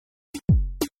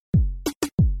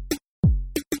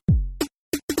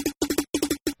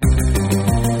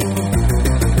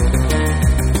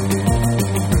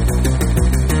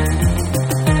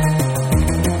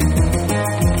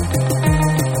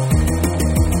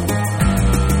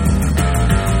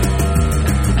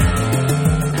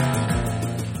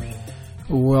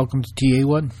welcome to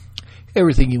TA1.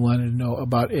 Everything you wanted to know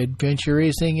about adventure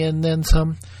racing and then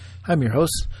some. I'm your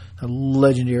host, the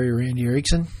legendary Randy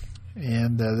Erickson,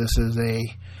 and this is a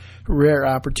rare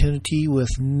opportunity with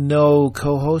no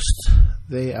co-hosts.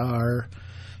 They are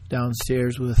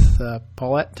downstairs with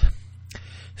Paulette,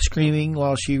 screaming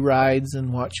while she rides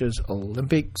and watches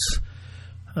Olympics.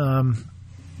 I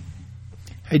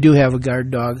do have a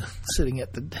guard dog sitting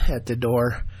at the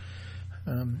door.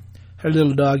 Her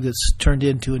little dog that's turned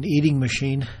into an eating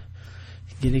machine,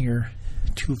 getting her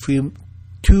two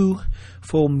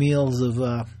full meals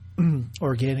of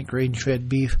organic rain-fed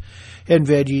beef and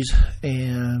veggies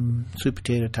and sweet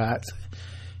potato tots,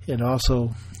 and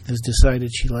also has decided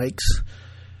she likes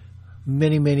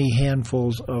many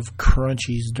handfuls of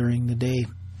crunchies during the day.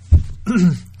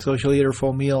 So she'll eat her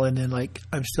full meal and then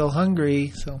I'm still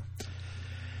hungry. So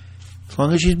as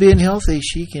long as she's being healthy,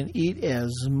 she can eat as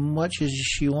much as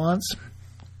she wants.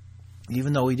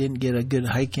 Even though we didn't get a good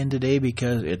hike in today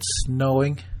because it's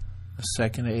snowing, the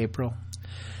 2nd of April.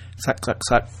 Suck.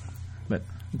 But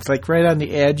it's right on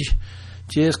the edge,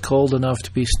 just cold enough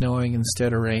to be snowing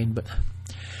instead of rain. But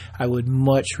I would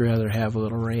much rather have a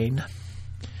little rain.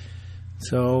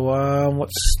 So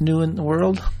what's new in the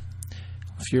world?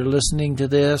 If you're listening to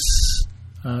this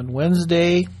on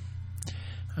Wednesday,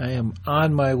 I am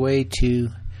on my way to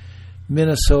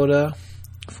Minnesota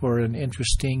for an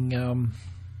interesting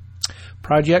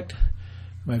project.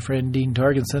 My friend Dean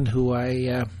Torgensen, who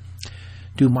I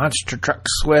do monster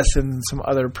trucks with and some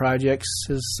other projects,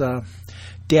 his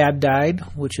dad died,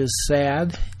 which is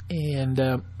sad. And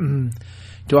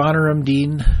to honor him,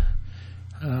 Dean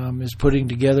is putting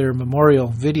together a memorial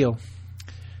video.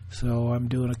 So I'm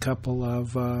doing a couple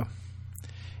of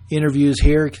interviews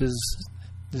here because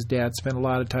his dad spent a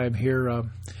lot of time here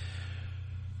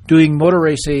doing motor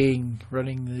racing,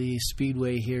 running the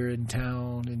speedway here in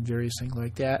town and various things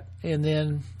like that. And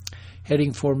then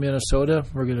heading for Minnesota,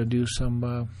 we're going to do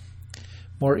some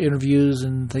more interviews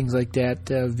and things like that,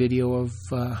 video of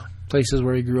places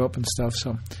where he grew up and stuff.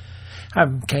 So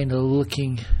I'm kind of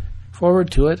looking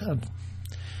forward to it. I'm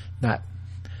not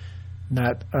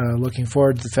looking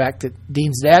forward to the fact that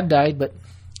Dean's dad died, but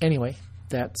anyway,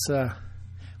 that's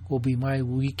will be my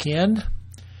weekend.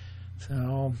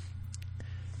 So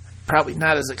probably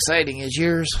not as exciting as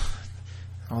yours.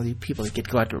 All the people that get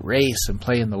to go out to race and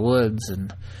play in the woods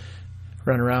and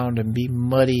run around and be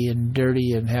muddy and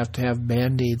dirty and have to have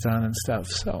Band-Aids on and stuff.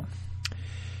 So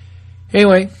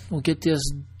anyway, we'll get this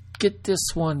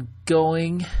one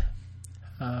going.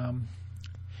 It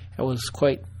was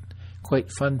quite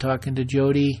fun talking to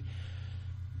Jody,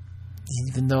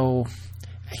 even though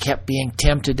I kept being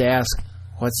tempted to ask,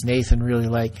 what's Nathan really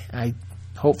like?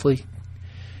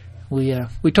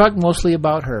 We talked mostly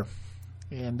about her,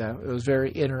 and it was very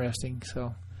interesting.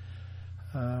 So,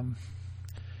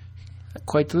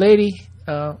 quite the lady,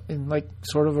 and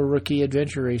sort of a rookie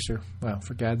adventure racer. Well,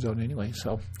 for God's own anyway.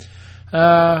 So,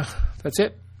 that's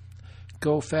it.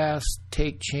 Go fast,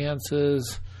 take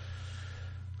chances.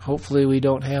 Hopefully we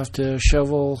don't have to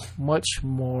shovel much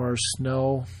more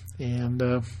snow. And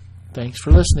thanks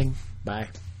for listening. Bye.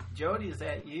 Jody, is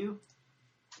that you?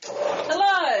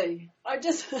 Hello. I'm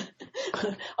just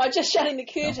shutting the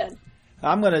curtain.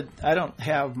 I don't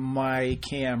have my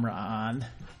camera on.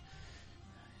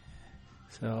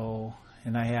 So,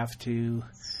 and I have to,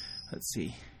 let's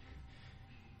see.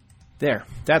 There.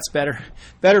 That's better.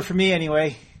 Better for me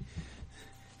anyway.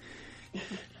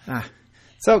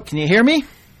 So, can you hear me?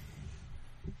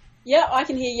 Yeah, I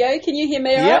can hear you. Can you hear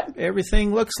me all right? Yep,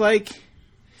 everything looks like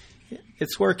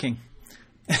it's working.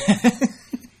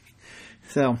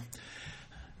 So,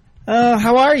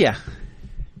 how are you?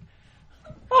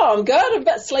 Oh, I'm good. I'm a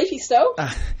bit sleepy still.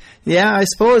 Yeah, I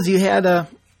suppose you had an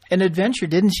adventure,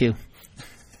 didn't you?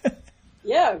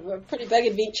 Yeah, a pretty big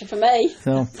adventure for me.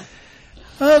 So,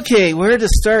 okay, where to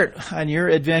start on your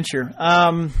adventure?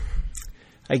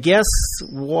 I guess,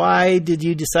 why did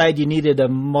you decide you needed a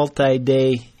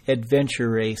multi-day adventure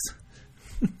race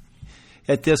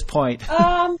at this point?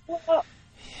 Well,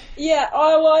 yeah,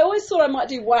 I always thought I might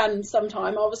do one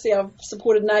sometime. Obviously, I've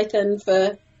supported Nathan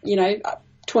for,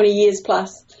 20 years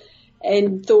plus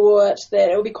and thought that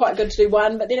it would be quite good to do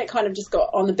one, but then it kind of just got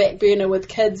on the back burner with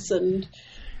kids, and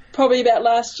probably about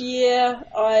last year,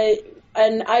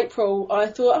 in April, I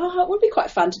thought, it would be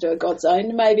quite fun to do a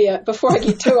Godzone, maybe before I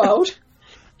get too old.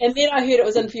 And then I heard it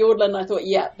was in Fiordland, and I thought,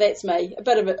 yeah, that's me. A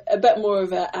bit more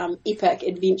of a epic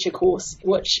adventure course,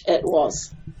 which it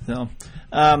was.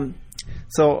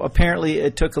 So apparently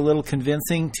it took a little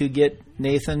convincing to get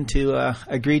Nathan to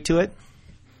agree to it.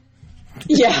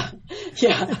 Yeah.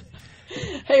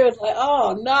 he was like,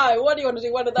 oh no, what do you want to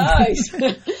do one of those?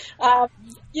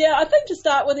 Yeah, I think to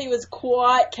start with he was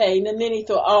quite keen, and then he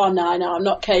thought, oh no, I'm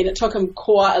not keen. It took him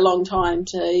quite a long time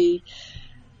to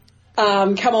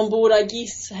come on board. I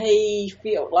guess he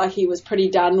felt like he was pretty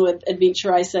done with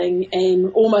adventure racing,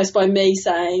 and almost by me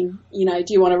saying, do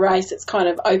you want to race, it's kind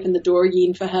of opened the door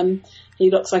again for him. He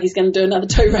looks like he's going to do another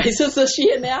 2 races this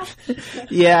year now.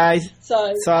 Yeah, I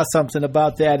saw something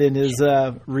about that in his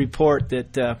report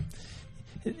that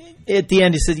at the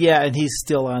end he said, yeah, and he's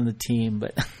still on the team,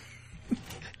 but...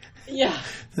 Yeah.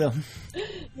 So.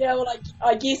 Yeah, well,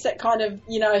 I guess it kind of,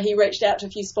 he reached out to a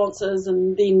few sponsors,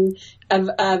 and then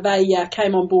they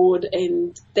came on board,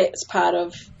 and that's part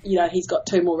of, he's got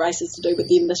 2 more races to do with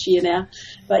them this year now.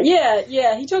 But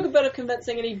yeah, he took a bit of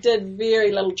convincing, and he did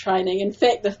very little training. In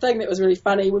fact, the thing that was really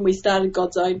funny when we started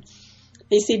Godzone,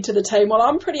 he said to the team, well,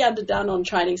 I'm pretty underdone on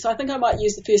training, so I think I might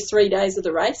use the first 3 days of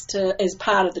the race as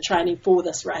part of the training for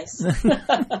this race.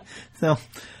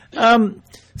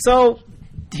 So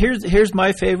here's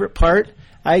my favorite part.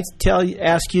 I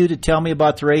ask you to tell me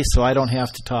about the race so I don't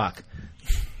have to talk.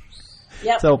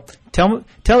 Yep. So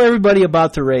tell everybody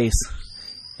about the race,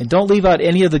 and don't leave out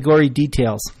any of the gory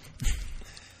details.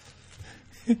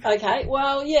 Okay,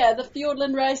 well, yeah, the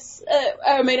Fiordland race,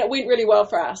 it went really well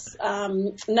for us.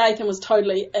 Nathan was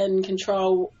totally in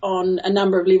control on a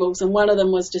number of levels, and one of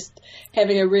them was just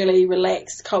having a really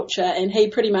relaxed culture, and he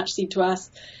pretty much said to us,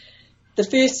 the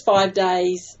first 5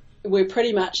 days, we're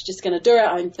pretty much just going to do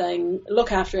our own thing,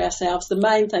 look after ourselves. The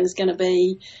main thing is going to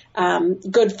be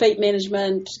good feet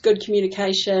management, good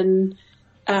communication,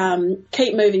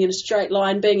 keep moving in a straight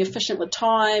line, being efficient with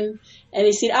time. And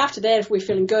he said, after that, if we're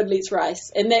feeling good, let's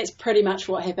race. And that's pretty much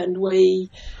what happened. We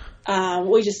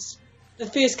just, the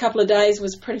first couple of days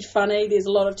was pretty funny. There's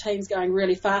a lot of teams going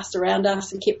really fast around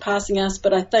us and kept passing us.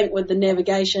 But I think with the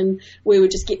navigation, we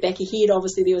would just get back ahead.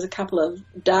 Obviously, there was a couple of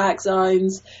dark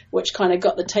zones, which kind of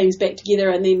got the teams back together.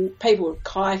 And then people were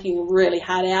kayaking really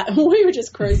hard out, and we were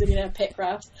just cruising in our pack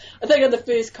rafts. I think on the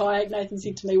first kayak, Nathan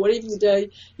said to me, whatever you do,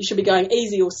 you should be going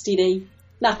easy or steady,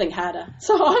 nothing harder.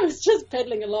 So I was just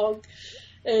paddling along.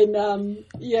 And,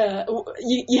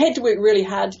 you had to work really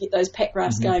hard to get those pack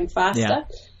rafts going faster. Yeah.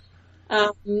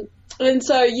 And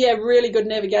so, really good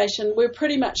navigation. We're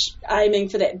pretty much aiming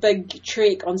for that big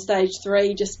trek on stage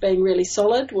 3, just being really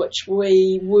solid, which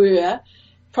we were.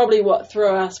 Probably what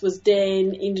threw us was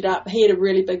Dan he had a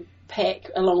really big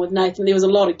pack along with Nathan. There was a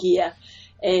lot of gear,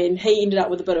 and he ended up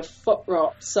with a bit of foot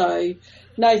rot. So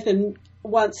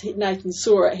once Nathan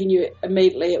saw it, he knew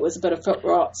immediately it was a bit of foot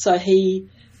rot. So he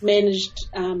managed,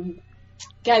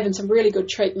 gave him some really good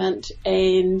treatment,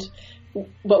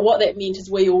 but what that meant is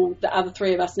the other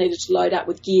 3 of us needed to load up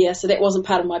with gear, so that wasn't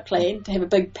part of my plan, to have a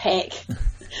big pack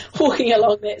walking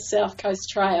along that South Coast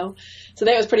Trail. So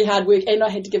that was pretty hard work, and I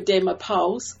had to give Dan my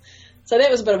poles. So that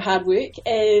was a bit of hard work,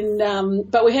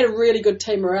 but we had a really good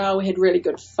team morale, we had really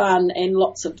good fun and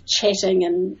lots of chatting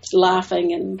and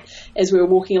laughing and as we were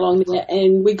walking along there.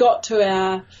 And we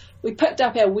picked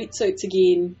up our wetsuits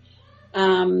again,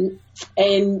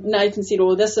 and Nathan said,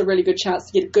 this is a really good chance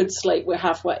to get a good sleep. We're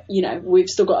halfway, we've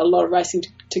still got a lot of racing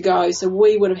to go. So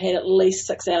we would have had at least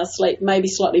 6 hours sleep, maybe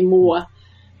slightly more.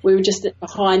 We were just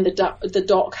behind the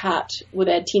dock hut with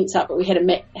our tents up, but we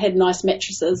had nice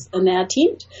mattresses in our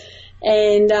tent.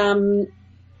 And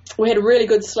we had a really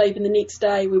good sleep. And the next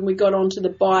day when we got onto the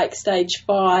bike, stage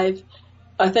 5,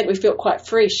 I think we felt quite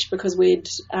fresh because we'd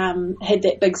had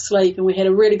that big sleep, and we had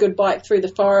a really good bike through the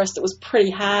forest. It was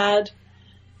pretty hard.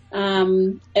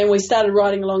 And we started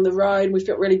riding along the road, and we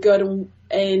felt really good,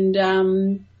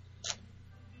 and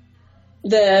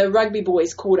the rugby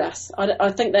boys caught us.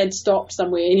 I think they'd stopped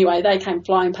somewhere. Anyway, they came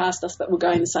flying past us, but we're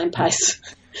going the same pace.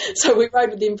 So we rode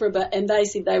with them for a bit, and they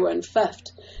said they were in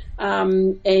 5th.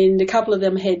 And a couple of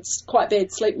them had quite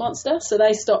bad sleep monster, so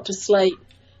they stopped to sleep.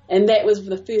 And that was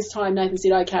the first time Nathan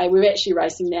said, okay, we're actually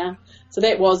racing now. So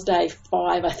that was day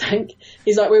 5, I think.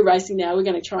 He's like, we're racing now. We're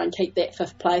going to try and keep that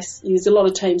 5th place. There's a lot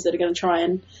of teams that are going to try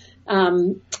and,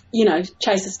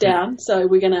 chase us down. So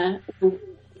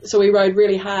we rode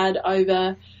really hard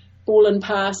over Borland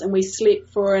Pass, and we slept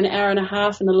for an hour and a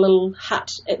half in a little hut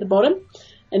at the bottom.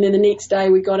 And then the next day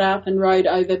we got up and rode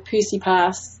over Percy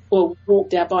Pass, or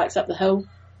walked our bikes up the hill.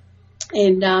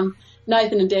 And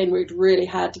Nathan and Dan worked really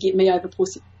hard to get me over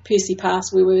Percy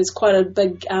Pass, where there was quite a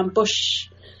big bush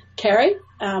carry,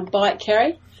 bike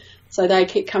carry. So they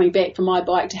kept coming back for my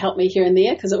bike to help me here and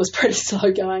there because it was pretty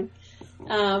slow going.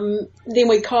 Then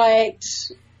we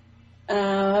kayaked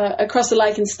across the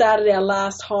lake and started our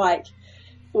last hike.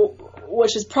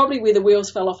 which is probably where the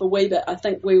wheels fell off a wee bit. I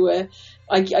think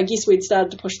I guess we'd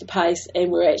started to push the pace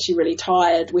and we were actually really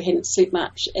tired. We hadn't slept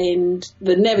much and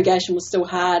the navigation was still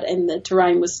hard and the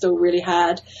terrain was still really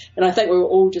hard. And I think we were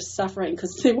all just suffering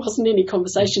because there wasn't any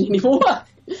conversation anymore.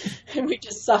 And we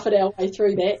just suffered our way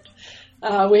through that.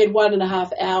 We had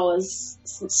 1.5 hours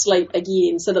sleep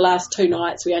again. So the last 2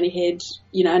 nights we only had,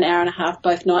 an hour and a half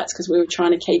both nights because we were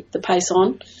trying to keep the pace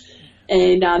on.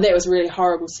 And that was really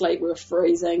horrible sleep. We were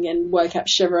freezing and woke up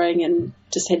shivering and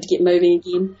just had to get moving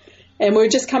again. And we were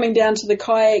just coming down to the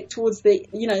kayak towards the,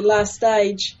 last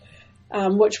stage,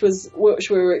 which we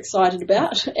were excited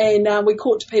about. And we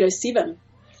caught Torpedo 7,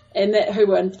 and who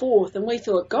were in 4th. And we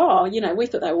thought, we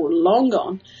thought they were long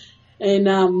gone.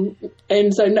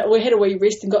 And so we had a wee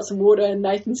rest and got some water. And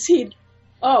Nathan said,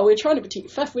 we're trying to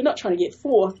protect 5th. We're not trying to get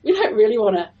 4th. We don't really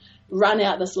want to run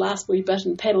out this last wee bit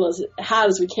and paddle as hard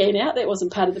as we can out. That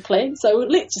wasn't part of the plan. So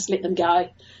let's just let them go.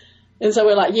 And so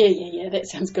we're like, yeah, that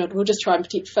sounds good. We'll just try and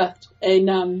protect 5th.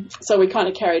 And so we kind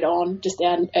of carried on just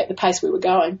down at the pace we were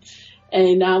going.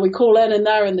 And we call in and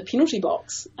they're in the penalty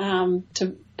box.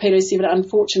 Torpedo 7,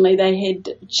 unfortunately, they had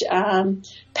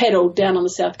paddled down on the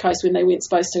south coast when they weren't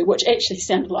supposed to, which actually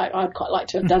sounded like I'd quite like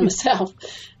to have done myself.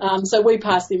 So we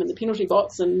passed them in the penalty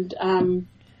box and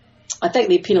I think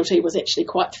their penalty was actually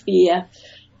quite fair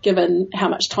given how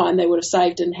much time they would have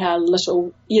saved and how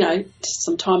little, just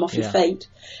some time off your feet.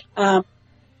 And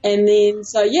then,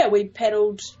 we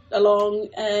paddled along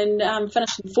and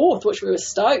finished in 4th, which we were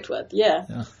stoked with,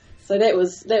 yeah. So that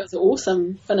was an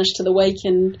awesome finish to the week.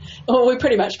 And we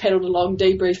pretty much paddled along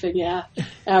debriefing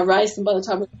our race. And by the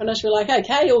time we finished, we're like,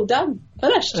 okay, all done,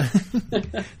 finished.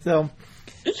 So,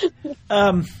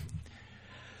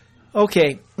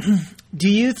 okay. Do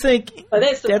you think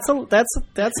that's a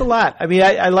lot? I mean,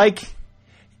 I like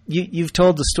you've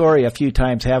told the story a few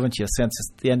times, haven't you, since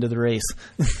the end of the race?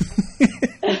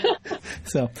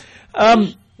 So,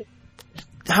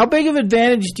 how big of an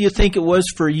advantage do you think it was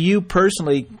for you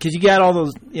personally? Because you got all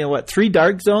those, 3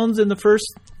 dark zones in the first.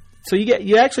 So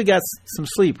you actually got some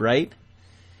sleep, right?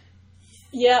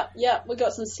 Yeah, we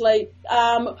got some sleep.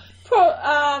 It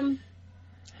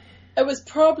was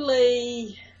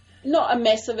probably not a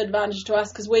massive advantage to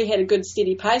us because we had a good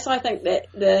steady pace. I think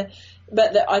I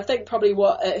think probably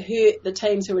what it hurt the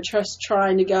teams who were just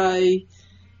trying to go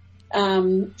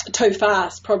too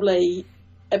fast probably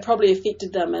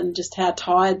affected them and just how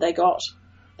tired they got.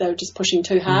 They were just pushing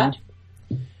too hard.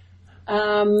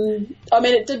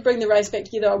 It did bring the race back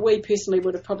together. We personally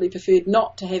would have probably preferred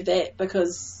not to have that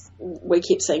because we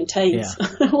kept seeing teams.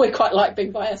 Yeah. We quite like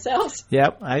being by ourselves.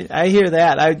 Yep, I hear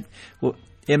that.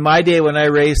 In my day when I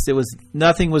raced,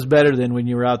 nothing was better than when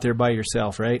you were out there by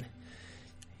yourself, right?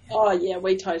 Oh yeah,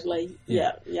 we totally.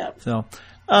 Yeah. So,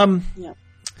 I'm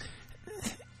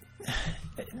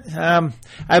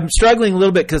struggling a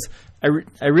little bit because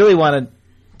I really want to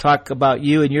talk about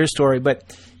you and your story.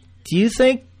 But do you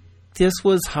think this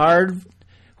was hard?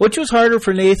 Which was harder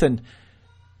for Nathan,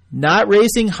 not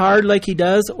racing hard like he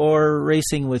does, or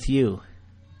racing with you?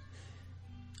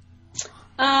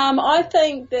 I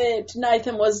think that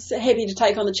Nathan was happy to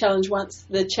take on the challenge once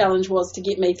the challenge was to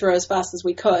get me through as fast as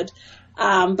we could.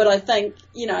 But I think,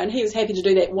 and he was happy to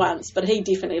do that once, but he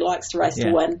definitely likes to race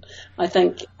to win. I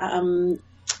think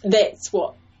that's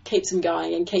what keeps him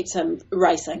going and keeps him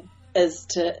racing is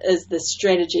the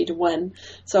strategy to win.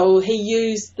 So he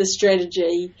used the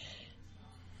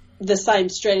same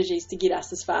strategies to get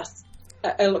us as fast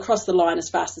across the line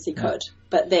as fast as he could.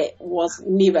 But that was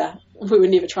we were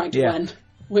never trying to win.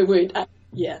 We weren't.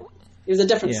 It was a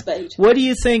different speed. What do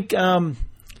you think?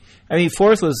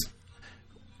 4th was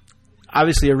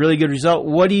obviously a really good result.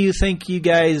 What do you think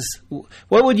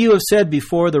what would you have said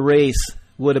before the race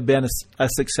would have been a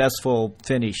successful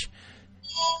finish?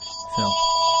 So.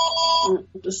 I'll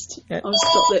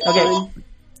stop that. Okay.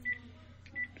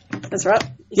 That's right.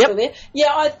 You're still there?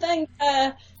 Yeah, I think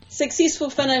successful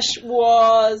finish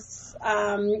was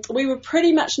we were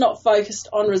pretty much not focused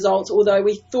on results, although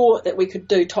we thought that we could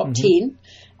do top 10.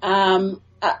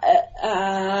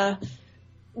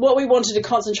 What we wanted to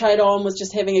concentrate on was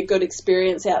just having a good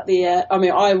experience out there.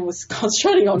 I was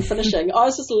concentrating on finishing. I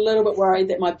was just a little bit worried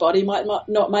that my body might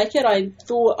not make it. I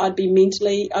thought I'd be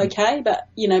mentally okay, but,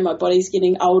 my body's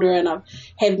getting older and I've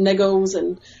had niggles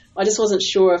and I just wasn't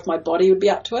sure if my body would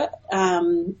be up to it.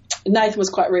 Nathan was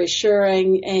quite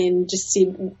reassuring and just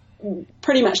said,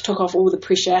 pretty much took off all the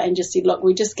pressure and just said, look,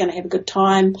 we're just going to have a good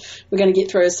time. We're going to get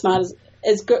through as well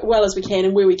as we can,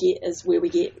 and where we get is where we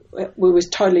get. We were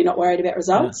totally not worried about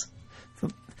results. Yeah.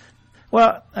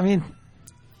 Well,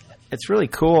 it's really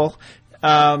cool.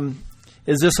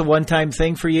 Is this a one-time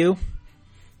thing for you?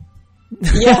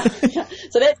 Yeah.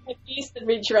 So that's my first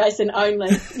adventure race and only.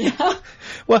 Yeah.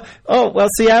 Well,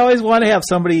 see, I always want to have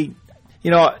somebody,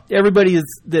 everybody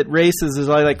that races is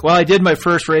like, well, I did my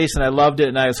first race and I loved it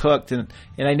and I was hooked, and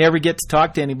I never get to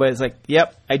talk to anybody. It's like,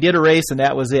 yep, I did a race and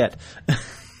that was it.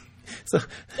 So.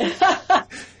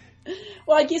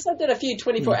 Well, I guess I did a few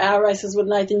 24-hour races with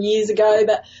Nathan years ago,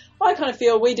 but I kind of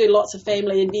feel we do lots of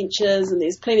family adventures and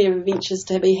there's plenty of adventures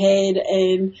to be had,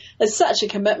 and it's such a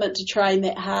commitment to train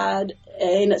that hard,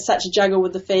 and it's such a juggle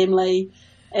with the family.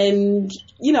 And,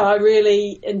 I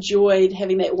really enjoyed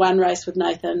having that one race with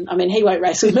Nathan. I mean, he won't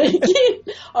race with me again.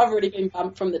 I've already been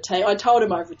bumped from the team. I told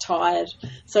him I've retired,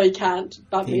 so he can't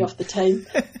bump me off the team.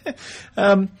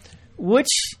 Which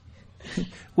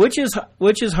is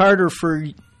harder for,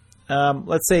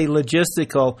 let's say,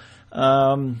 logistical,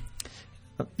 a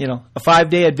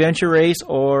 5-day adventure race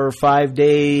or a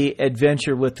 5-day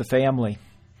adventure with the family?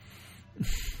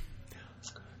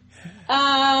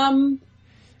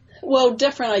 Well,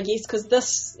 different, I guess, because the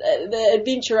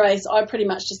adventure race, I pretty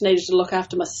much just needed to look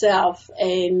after myself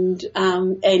and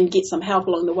get some help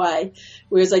along the way.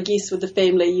 Whereas I guess with the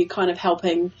family, you're kind of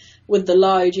helping with the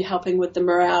load, you're helping with the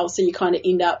morale, so you kind of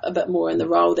end up a bit more in the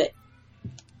role that,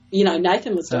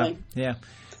 Nathan was doing. Yeah.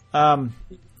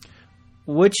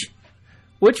 Which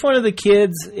one of the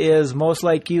kids is most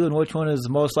like you, and which one is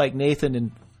most like Nathan,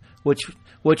 and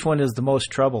which one is the most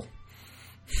trouble?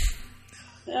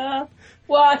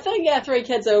 Well, I think our three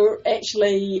kids are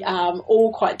actually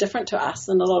all quite different to us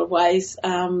in a lot of ways.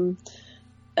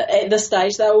 At this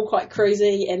stage, they're all quite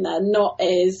cruisy and they're not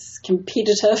as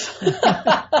competitive.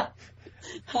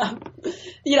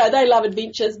 They love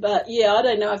adventures, but I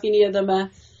don't know if any of them are,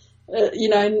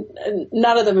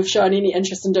 none of them have shown any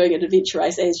interest in doing an adventure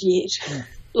race as yet,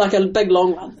 like a big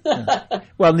long one.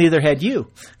 Well, neither had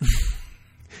you.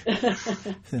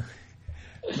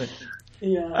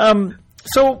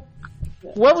 So,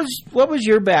 what was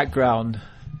your background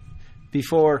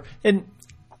before? And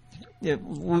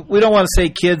we don't want to say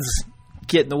kids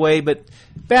get in the way, but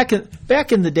back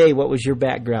in the day, what was your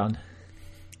background?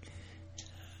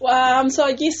 So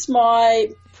I guess my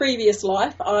previous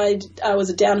life, I was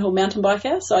a downhill mountain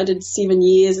biker, so I did 7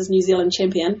 years as New Zealand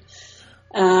champion.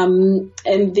 And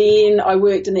then I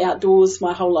worked in the outdoors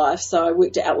my whole life. So I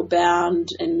worked at Outward Bound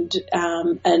and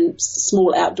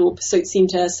small outdoor pursuit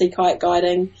centre, sea kayak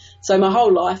guiding. So my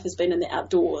whole life has been in the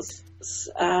outdoors.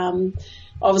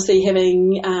 Obviously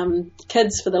having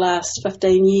kids for the last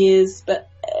 15 years, but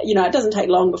it doesn't take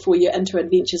long before you're into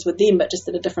adventures with them, but just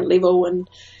at a different level. And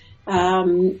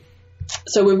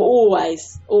so we've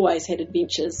always had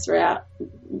adventures throughout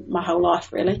my whole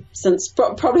life, really, since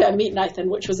probably I met Nathan,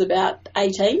 which was about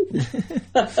 18.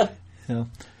 And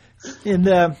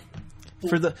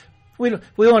we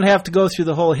don't have to go through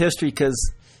the whole history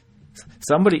because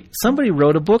somebody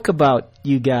wrote a book about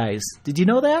you guys. Did you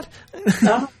know that?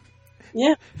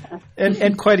 Yeah,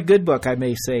 and quite a good book, I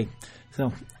may say.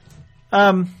 So,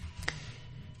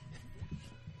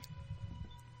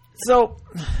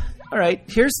 all right,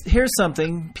 here's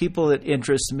something, people, that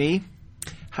interests me.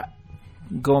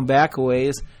 Going back a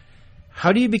ways,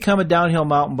 how do you become a downhill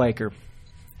mountain biker?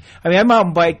 I mean,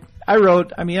 I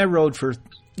rode for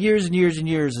years and years and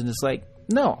years, and it's like,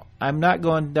 no, I'm not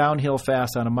going downhill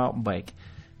fast on a mountain bike.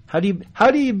 How do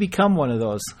you become one of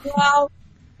those? Well,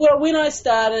 when I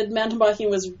started, mountain biking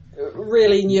was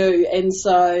really new, and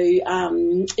so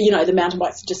the mountain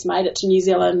bikes had just made it to New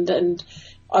Zealand, and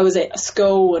I was at a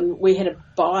school and we had a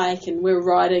bike and we were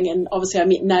riding, and obviously I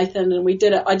met Nathan and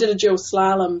I did a dual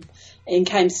slalom and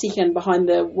came second behind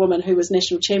the woman who was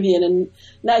national champion, and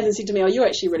Nathan said to me, you're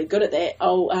actually really good at that.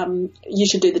 You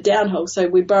should do the downhill. So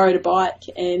we borrowed a bike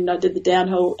and I did the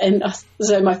downhill, and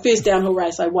so my first downhill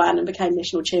race I won and became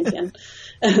national champion.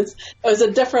 It was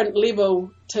a different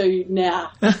level to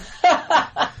now.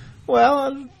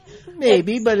 Well,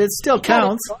 maybe, but it still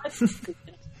counts.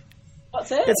 What's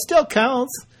that? It still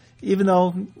counts, even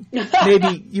though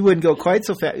maybe you wouldn't go quite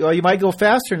so fast. Well, you might go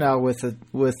faster now with the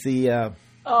equipment.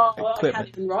 I can't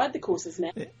even ride the courses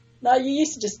now. No, you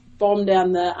used to just bomb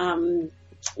down the,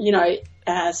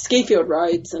 ski field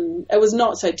roads, and it was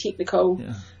not so technical.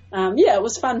 Yeah, it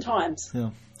was fun times.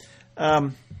 Yeah.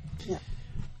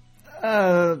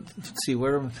 Let's see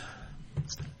where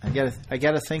I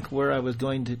gotta think where I was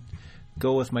going to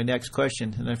go with my next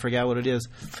question, and I forgot what it is.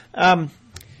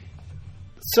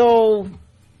 So,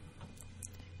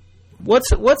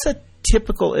 what's a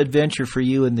typical adventure for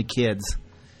you and the kids?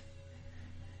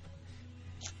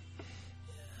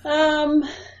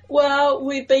 Well,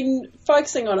 we've been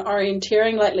focusing on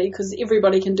orienteering lately because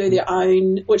everybody can do their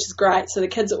own, which is great. So the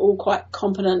kids are all quite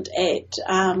competent at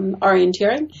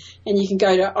orienteering, and you can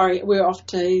go to. We're off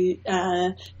to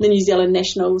the New Zealand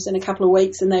Nationals in a couple of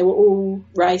weeks, and they will all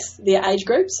race their age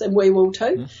groups, and we will too.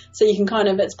 Mm. So you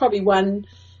can it's probably one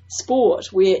sport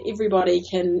where everybody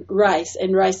can race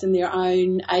in their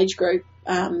own age group.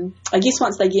 I guess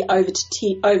once they get over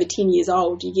 10 years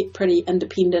old, you get pretty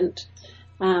independent.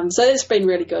 So it's been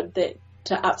really good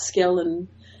to upskill and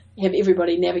have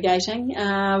everybody navigating.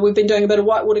 We've been doing a bit of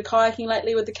whitewater kayaking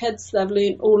lately with the kids.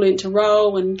 They've all learnt to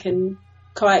row and can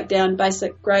kayak down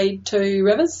basic grade 2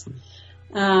 rivers.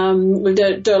 We do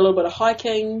a little bit of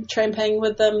hiking, tramping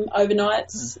with them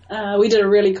overnights. We did a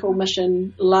really cool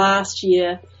mission last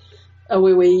year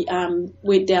where we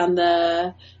went down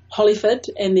the Hollyford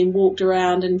and then walked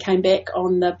around and came back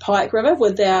on the Pike River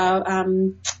with our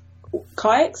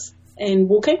kayaks and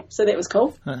walking, so that was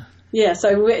cool. Yeah,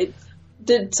 so we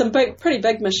did some pretty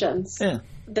big missions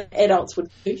that adults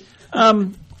would do.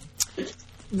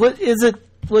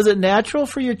 Was it natural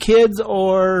for your kids,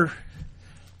 or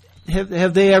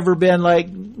have they ever been like,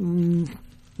 no,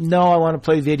 I want to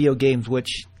play video games,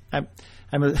 which I'm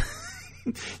a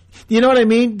you know what I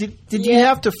mean? Did you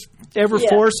have to ever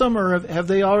force them, or have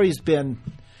they always been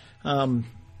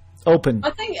open? I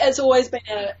think it's always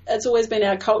been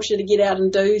our culture to get out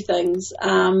and do things.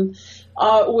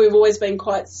 We've always been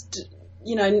quite,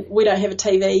 we don't have a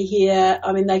TV here.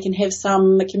 I mean, they can have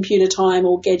some computer time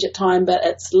or gadget time, but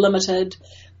it's limited.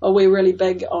 We're really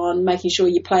big on making sure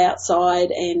you play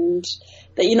outside and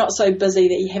that you're not so busy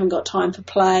that you haven't got time for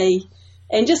play,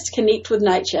 and just connect with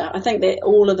nature. I think that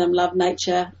all of them love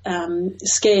nature.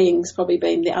 Skiing's probably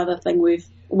been the other thing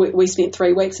we spent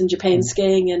 3 weeks in Japan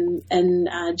skiing in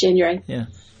January. Yeah.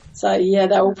 So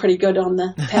they're all pretty good on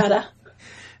the powder.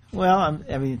 Well,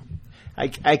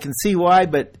 I can see why,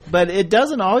 but it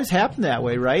doesn't always happen that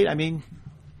way, right? I mean,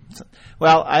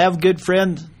 well, I have a good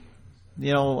friend,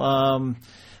 long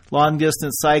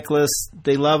distance cyclists.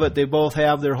 They love it. They both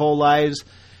have their whole lives.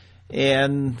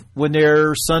 And when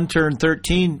their son turned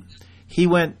 13, he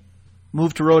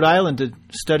moved to Rhode Island to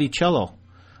study cello.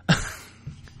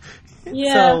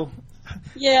 Yeah. So,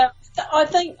 yeah. I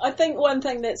think one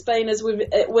thing that's been is with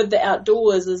the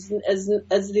outdoors is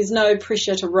there's no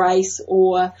pressure to race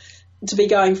or to be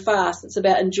going fast. It's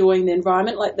about enjoying the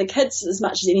environment. Like the kids, as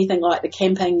much as anything, like the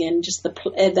camping and just the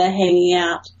hanging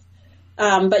out.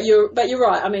 But you're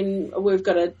right. I mean, we've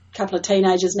got a couple of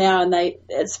teenagers now, and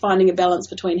it's finding a balance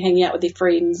between hanging out with their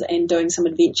friends and doing some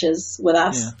adventures with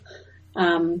us.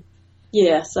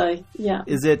 Yeah.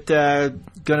 Is it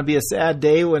going to be a sad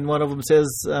day when one of them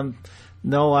says,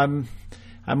 "No, I'm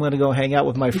going to go hang out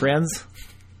with my friends"?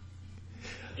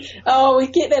 Oh, we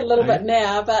get that a little bit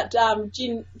now, but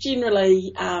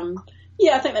generally,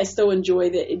 I think they still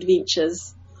enjoy the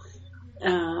adventures.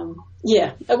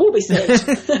 It will be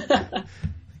sad.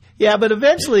 Yeah, but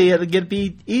eventually it'll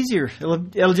be easier.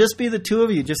 It'll just be the two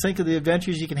of you. Just think of the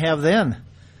adventures you can have then.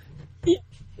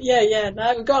 Yeah.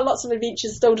 No, we've got lots of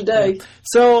adventures still to do.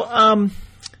 So,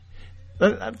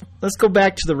 let's go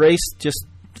back to the race just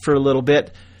for a little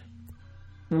bit.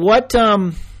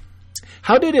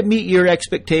 How did it meet your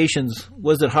expectations?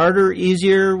 Was it harder,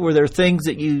 easier? Were there things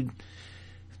that you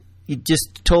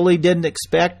just totally didn't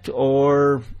expect,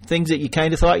 or things that you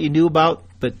kind of thought you knew about,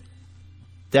 but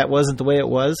that wasn't the way it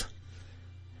was?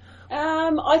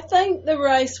 I think the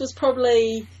race was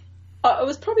probably a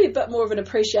bit more of an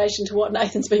appreciation to what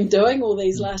Nathan's been doing all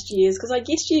these last years, because I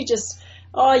guess you've just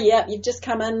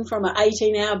come in from an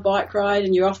 18-hour bike ride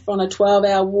and you're off on a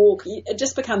 12-hour walk. It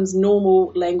just becomes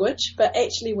normal language. But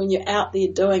actually, when you're out there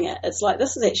doing it, it's like,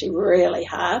 this is actually really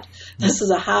hard. This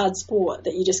is a hard sport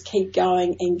that you just keep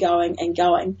going and going and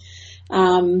going.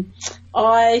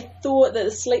 I thought that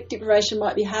the sleep deprivation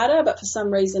might be harder, but for some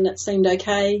reason it seemed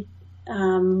okay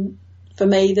for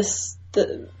me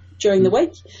during the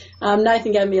week.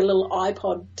 Nathan gave me a little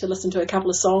iPod to listen to a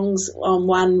couple of songs on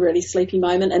one really sleepy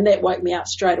moment, and that woke me up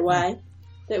straight away.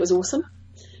 That was awesome.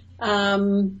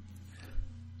 But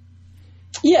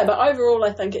overall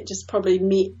I think it just probably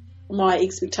met my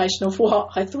expectation of what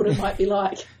I thought it might be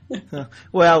like.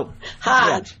 Well,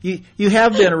 hard. Yeah, you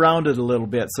have been around it a little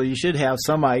bit, so you should have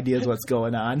some ideas what's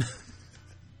going on.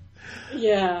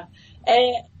 Yeah.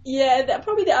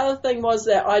 Probably the other thing was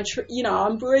that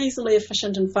I'm reasonably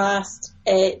efficient and fast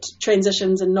at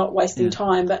transitions and not wasting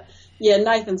time. But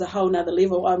Nathan's a whole nother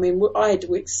level. I mean, I had to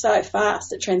work so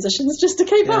fast at transitions just to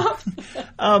keep up.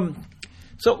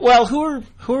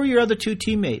 Who are your other two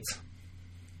teammates?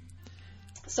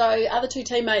 So other two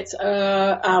teammates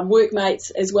are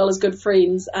workmates as well as good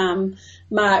friends.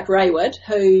 Mark Raywood,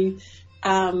 who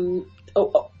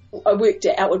I worked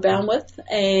at Outward Bound with,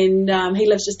 and he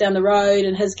lives just down the road,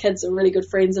 and his kids are really good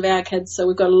friends of our kids, so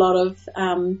we've got a lot of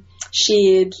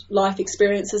shared life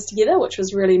experiences together, which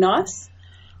was really nice.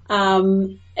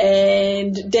 And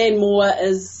Dan Moore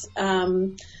is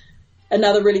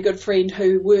another really good friend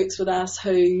who works with us,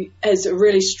 who is a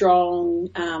really strong,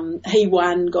 he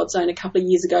won God's Own a couple of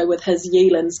years ago with his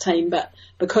Yealands team, but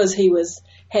because he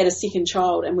had a second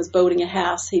child and was building a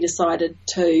house, he decided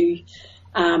to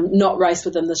not race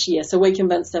with them this year. So we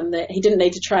convinced him that he didn't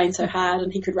need to train so hard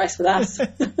and he could race with us.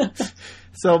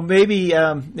 So maybe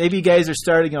you guys are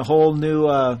starting a whole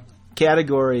new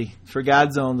category for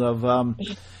God's Own of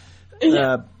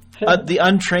the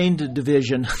untrained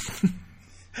division.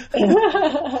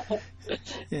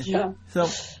 Yeah. So.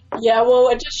 Yeah, well,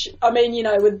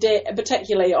 with Dan,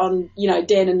 particularly on,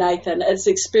 Dan and Nathan, it's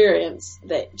experience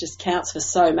that just counts for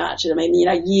so much. I mean,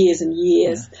 years and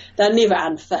years. Yeah. They're never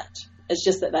unfit. It's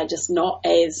just that they're just not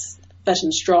as fit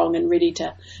and strong and ready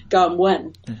to go and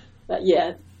win.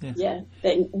 Yeah. But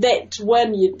that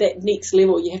win, that next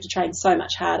level, you have to train so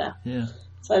much harder. Yeah.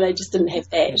 So they just didn't have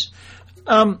that.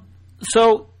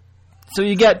 So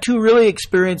you got two really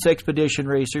experienced expedition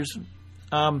racers.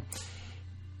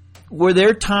 Were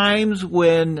there times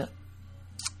when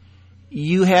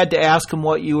you had to ask them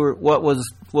what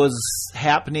was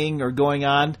happening or going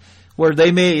on, where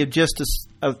they may have just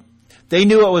they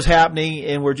knew what was happening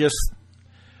and were just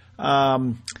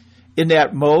in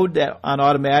that mode, that on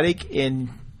automatic, and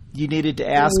you needed to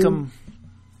ask them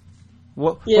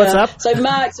what's up? So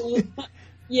Mark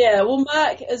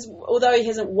is, although he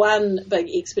hasn't won big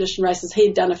expedition races,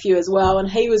 he'd done a few as well,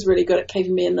 and he was really good at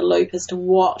keeping me in the loop as to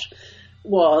what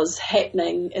was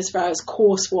happening as far as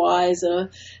course-wise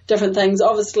or different things.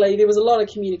 Obviously, there was a lot of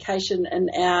communication in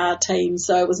our team,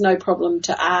 so it was no problem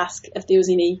to ask if there was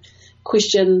any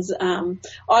questions.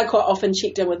 I quite often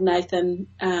checked in with Nathan.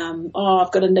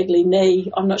 I've got a niggly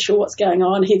knee. I'm not sure what's going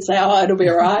on. He'd say, it'll be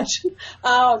all right.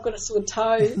 I've got a sore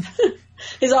toe.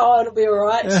 He's like, it'll be all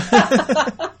right.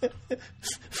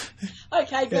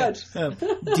 Okay, good.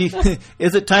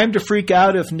 Is it time to freak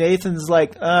out if Nathan's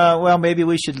like, maybe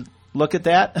we should look at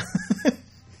that?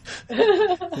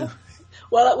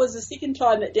 Well, it was the second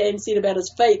time that Dan said about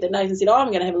his feet that Nathan said, I'm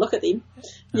going to have a look at them.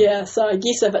 Yeah, so I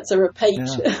guess if it's a repeat.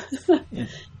 Yeah.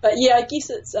 But yeah, I guess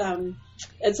it's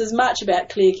as much about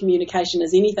clear communication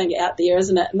as anything out there,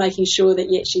 isn't it? Making sure that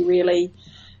you actually really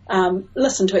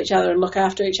listen to each other and look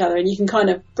after each other, and you can kind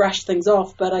of brush things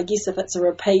off. But I guess if it's a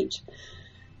repeat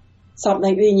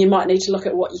something, then you might need to look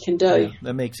at what you can do. Yeah,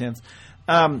 that makes sense.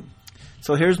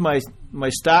 So here's my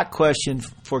stock question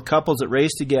for couples that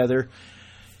race together.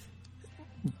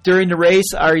 During the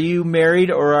race, are you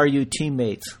married or are you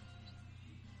teammates?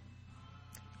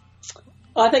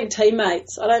 I think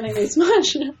teammates. I don't think there's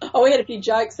much. We had a few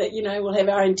jokes that, we'll have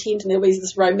our own tent and there'll be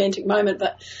this romantic moment,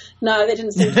 but no, that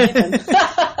didn't seem to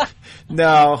happen.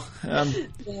 No.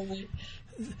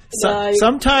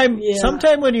 Sometime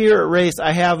when you're at a race,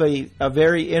 I have a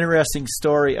very interesting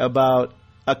story about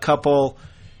a couple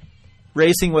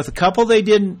racing with a couple they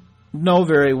didn't know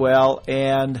very well,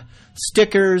 and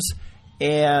stickers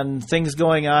and things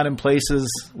going on in places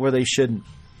where they shouldn't.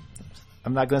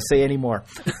 I'm not going to say any more.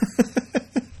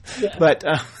 Yeah. But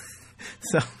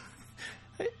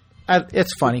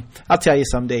it's funny. I'll tell you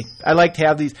someday. I like to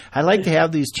have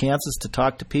these chances to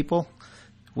talk to people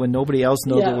when nobody else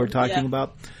knows what we're talking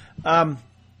about.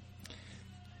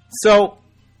 So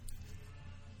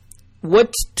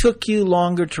what took you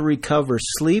longer to recover,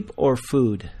 sleep or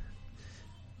food?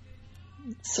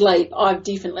 Sleep. I've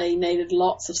definitely needed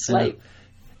lots of sleep.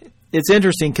 It's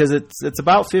interesting because it's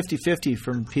about 50-50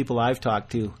 from people I've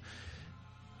talked to,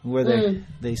 whether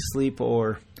they sleep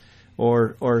or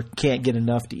can't get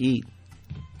enough to eat.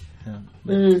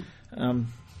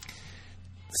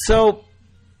 So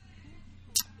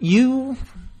you're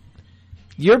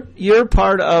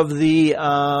part of the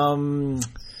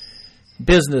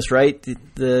business, right?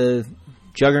 The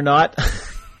juggernaut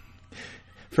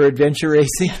for adventure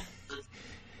racing.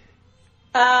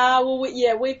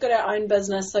 We've got our own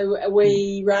business, so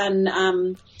we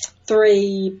run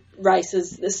 3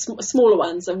 races, the smaller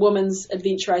ones, a women's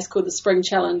adventure race called the Spring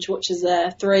Challenge, which is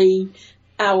a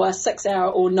 3-hour, 6-hour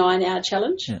or 9-hour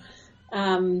challenge. Yeah.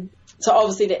 So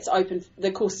obviously that's open,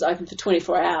 the course is open for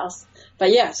 24 hours.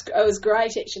 But yeah, it was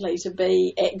great actually to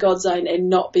be at God's Own and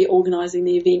not be organising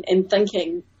the event and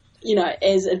thinking,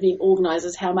 as event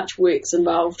organisers, how much work's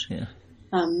involved. Yeah.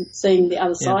 Seeing the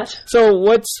other side. So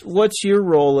what's your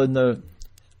role in the?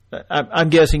 I'm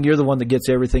guessing you're the one that gets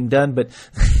everything done, but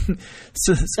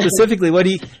specifically, what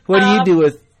do you do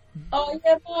Oh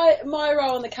yeah, my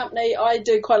role in the company, I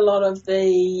do quite a lot of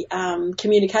the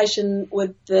communication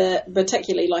with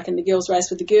particularly like in the girls' race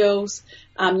with the girls,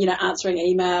 answering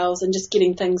emails and just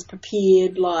getting things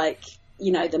prepared, like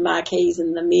the marquees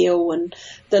and the meal and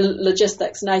the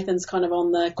logistics. Nathan's kind of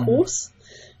on the course.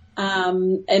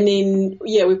 And then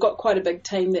we've got quite a big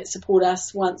team that support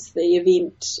us once the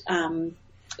event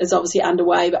is obviously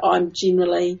underway, but I'm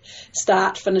generally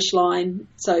start, finish line.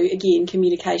 So again,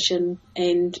 communication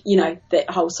and, that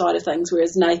whole side of things,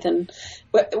 whereas Nathan,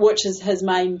 which is his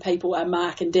main people are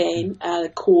Mark and Dan,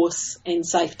 course and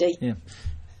safety. Yeah.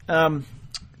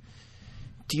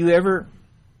 Do you ever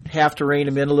have to rein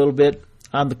him in a little bit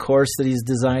on the course that he's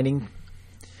designing?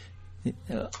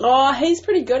 Oh, he's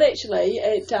pretty good actually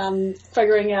at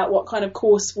figuring out what kind of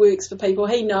course works for people.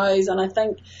 He knows, and I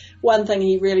think one thing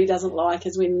he really doesn't like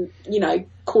is when,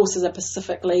 courses are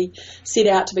specifically set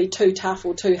out to be too tough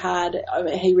or too hard. I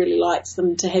mean, he really likes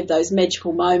them to have those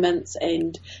magical moments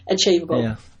and achievable.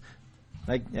 Yeah,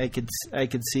 I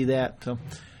could see that. So,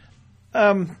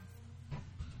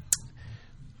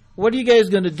 what are you guys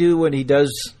going to do when he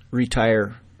does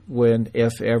retire?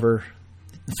 If ever,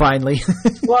 finally.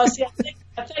 Well, see,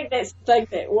 I think that's the thing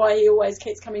that why he always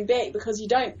keeps coming back, because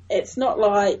it's not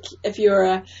like if you're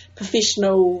a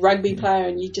professional rugby player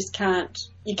and you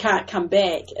can't come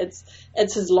back. It's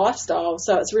his lifestyle,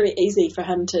 so it's really easy for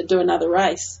him to do another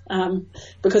race,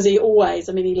 because he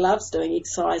loves doing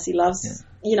exercise. He loves,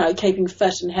 keeping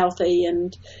fit and healthy,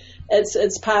 and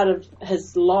it's part of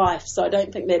his life. So I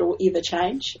don't think that will ever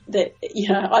change. That,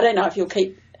 I don't know if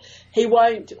he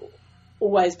won't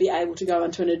always be able to go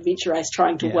into an adventure race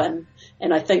trying to win.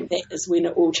 And I think that is when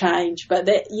it will change. But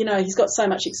that, he's got so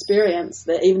much experience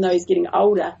that even though he's getting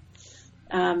older,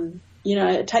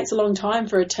 it takes a long time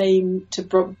for a team to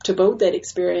build that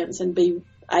experience and be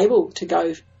able to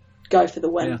go for the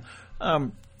win. Yeah.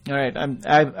 All right. I'm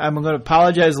going to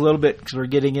apologize a little bit because we're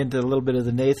getting into a little bit of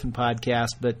the Nathan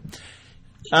podcast, but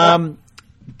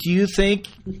do you think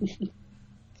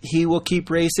he will keep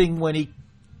racing when he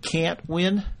can't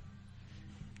win?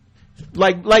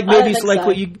 Like maybe like so.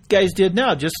 What you guys did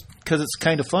now, just because it's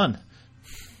kind of fun.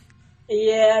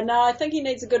 Yeah, no, I think he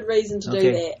needs a good reason to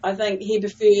do that. I think he'd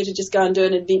prefer to just go and do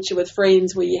an adventure with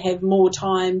friends where you have more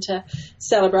time to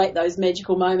celebrate those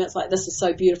magical moments. Like, this is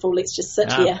so beautiful, let's just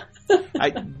sit here.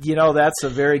 That's a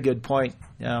very good point,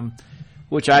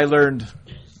 which I learned.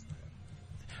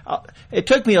 It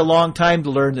took me a long time to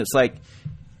learn. It's like,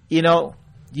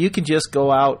 you can just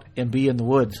go out and be in the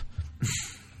woods.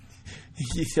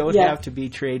 You don't have to be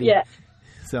trading. Yeah.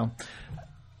 So,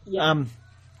 yeah. All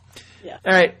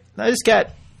right. I just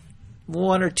got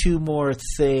one or two more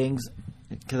things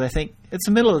because I think it's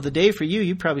the middle of the day for you.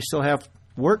 You probably still have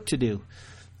work to do.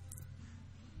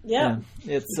 Yeah.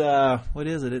 It's what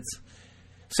is it? It's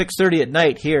 6:30 at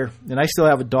night here, and I still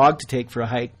have a dog to take for a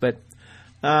hike. But,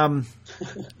 all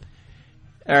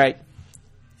right.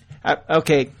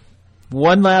 Okay.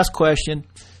 One last question,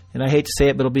 and I hate to say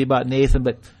it, but it'll be about Nathan.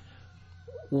 But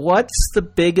what's the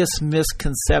biggest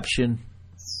misconception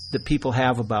that people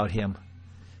have about him?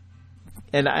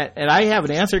 And I have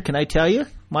an answer. Can I tell you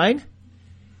mine?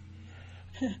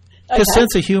 His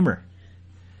sense of humor.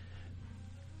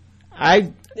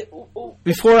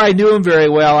 Before I knew him very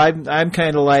well, I'm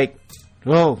kind of like,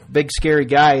 big scary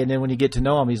guy, and then when you get to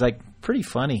know him, he's like pretty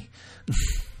funny.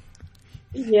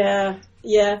 Yeah.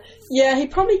 He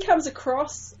probably comes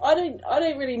across. I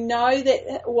don't really know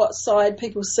what side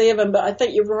people see of him, but I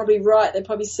think you're probably right. They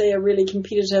probably see a really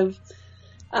competitive,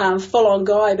 full-on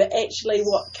guy. But actually,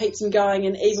 what keeps him going,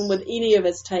 and even with any of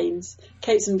his teams,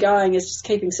 keeps him going is just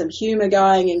keeping some humour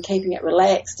going and keeping it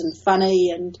relaxed and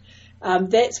funny. And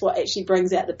that's what actually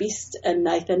brings out the best in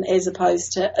Nathan, as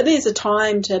opposed to there's a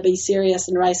time to be serious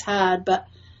and race hard, but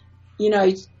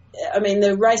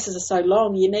the races are so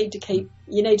long. You need to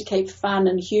keep fun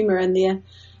and humour in there.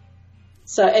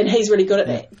 So, and he's really good at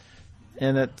that.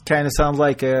 And it kind of sounds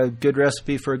like a good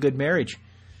recipe for a good marriage.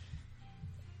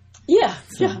 Yeah,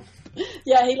 yeah.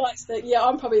 He likes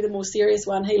I'm probably the more serious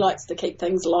one. He likes to keep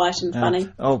things light and funny.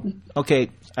 Okay.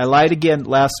 I lied again.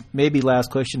 Last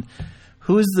question.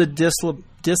 Who's the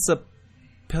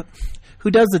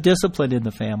who does the discipline in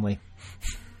the family?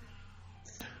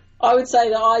 I would say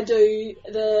that I do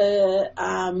the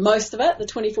most of it, the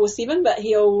 24/7, but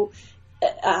he'll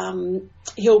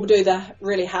do the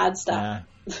really hard stuff.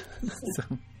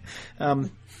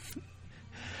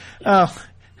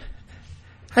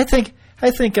 I think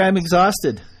I'm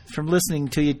exhausted from listening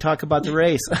to you talk about the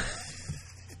race.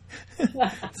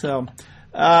 So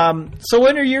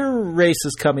when are your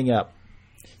races coming up?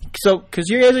 So, because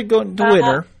you guys are going to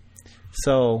winter,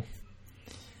 so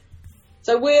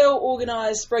So we'll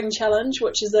organise Spring Challenge,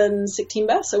 which is in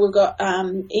September. So we've got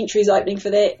entries opening for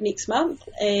that next month,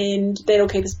 and that'll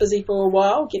keep us busy for a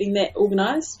while getting that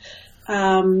organised.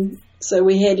 So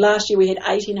last year we had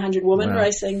 1,800 women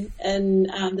racing in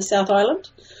the South Island.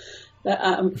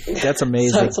 That's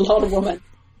amazing. So it's a lot of women.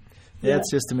 That's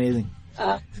just amazing.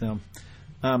 Yeah.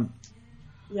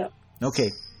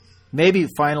 Okay. Maybe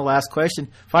final last question.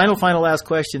 Final last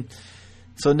question.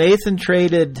 So Nathan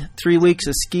traded 3 weeks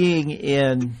of skiing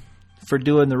in for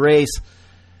doing the race.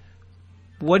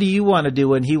 What do you want to do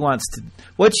when he wants to?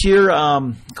 What's your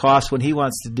cost when he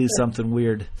wants to do something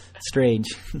weird, strange?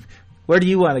 Where do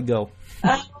you want to go?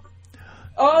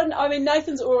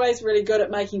 Nathan's always really good at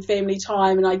making family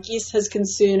time, and I guess his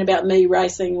concern about me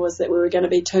racing was that we were going to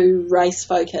be too race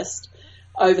focused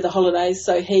over the holidays,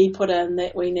 so he put in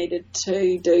that we needed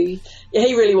to do. Yeah,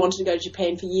 he really wanted to go to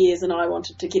Japan for years, and I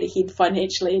wanted to get ahead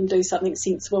financially and do something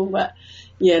sensible. But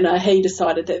he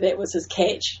decided that was his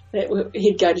catch. That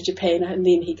he'd go to Japan and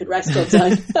then he could race God's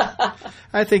own.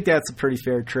 I think that's a pretty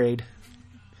fair trade.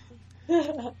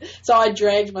 So I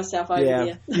dragged myself over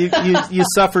there. you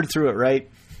suffered through it, right?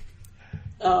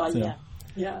 Oh yeah.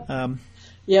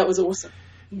 It was awesome.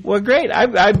 Well, great.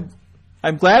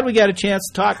 I'm glad we got a chance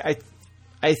to talk.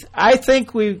 I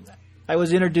think I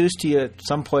was introduced to you at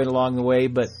some point along the way,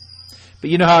 but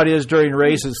you know how it is during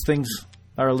races, things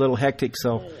are a little hectic.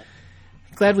 So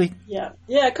glad we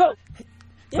cool.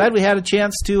 Glad we had a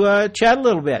chance to chat a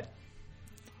little bit.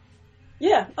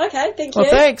 Yeah. Okay. Thank you.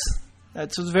 Well, thanks.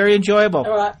 That was very enjoyable.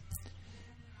 All right.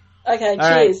 Okay. All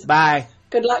cheers. Right, bye.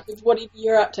 Good luck with whatever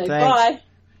you're up to. Thanks. Bye.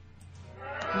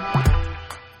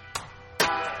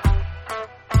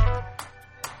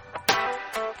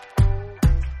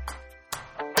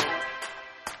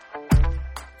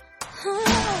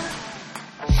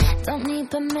 Don't need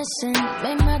permission,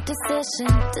 made my decision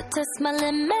to test my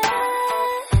limits.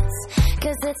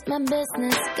 Cause it's my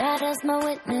business, God as my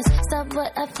witness. Stop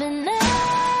what I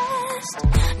finished.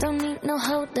 Don't need no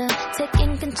holder,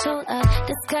 taking control of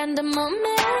this kind of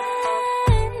moment.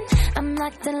 I'm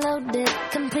locked and loaded,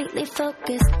 completely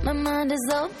focused. My mind is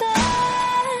open.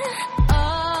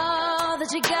 All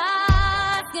that you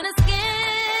got, gonna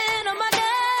skin on my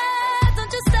neck.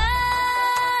 Don't you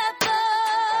stop,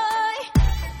 boy.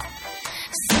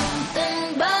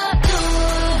 Something about you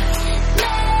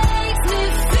makes me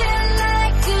feel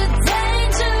like a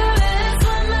dangerous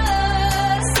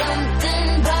woman. Something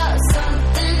about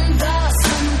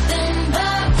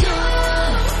you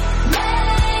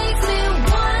makes me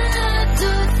wanna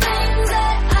do things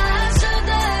that I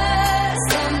shouldn't.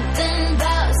 Something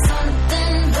about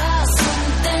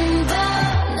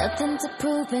nothing to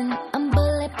proving. I'm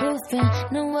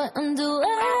bulletproofing, know what I'm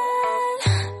doing.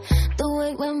 The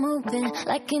way we're moving,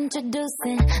 like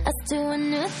introducing us to a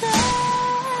new thing.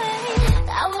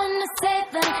 I wanna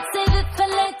save it for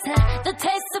later. The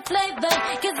taste of flavor,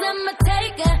 cause I'm a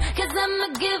taker, cause I'm a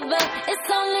giver. It's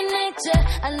only nature,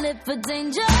 I live for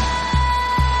danger.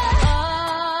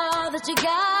 All that you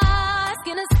got,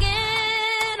 skin to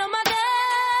skin on my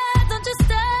neck. Don't you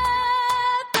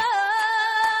stop,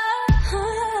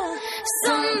 oh.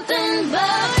 Something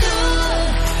about you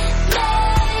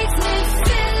makes me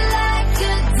feel like a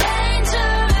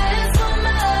dangerous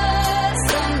woman.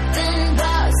 Something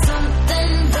about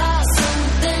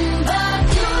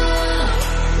you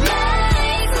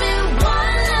makes me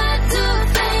wanna do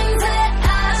things that I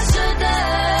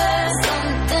shouldn't.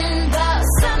 Something about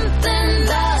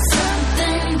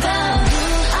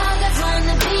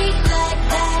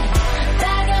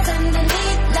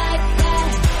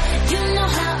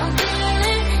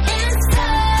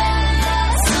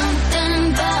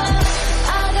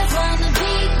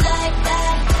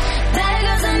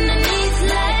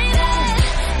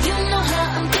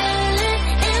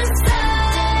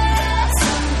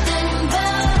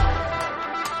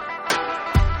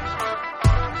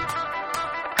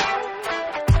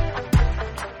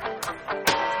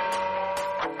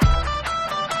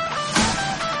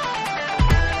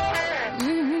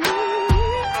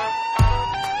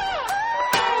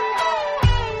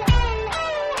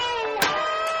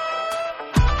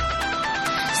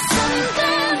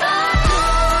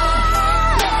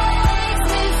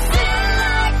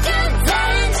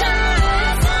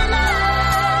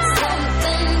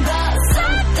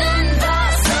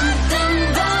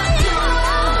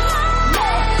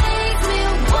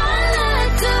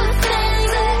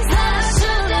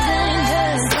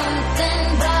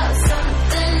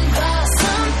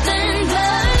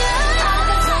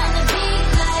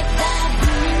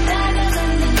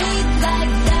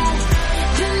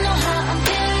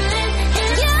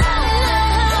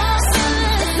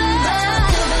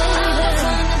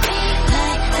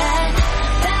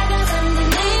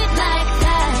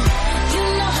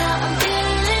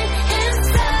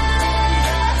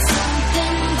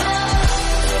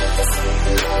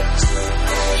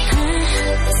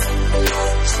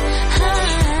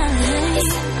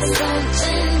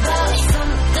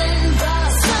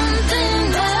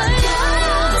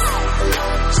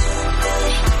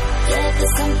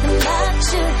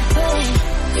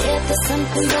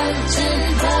something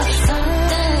urgent, but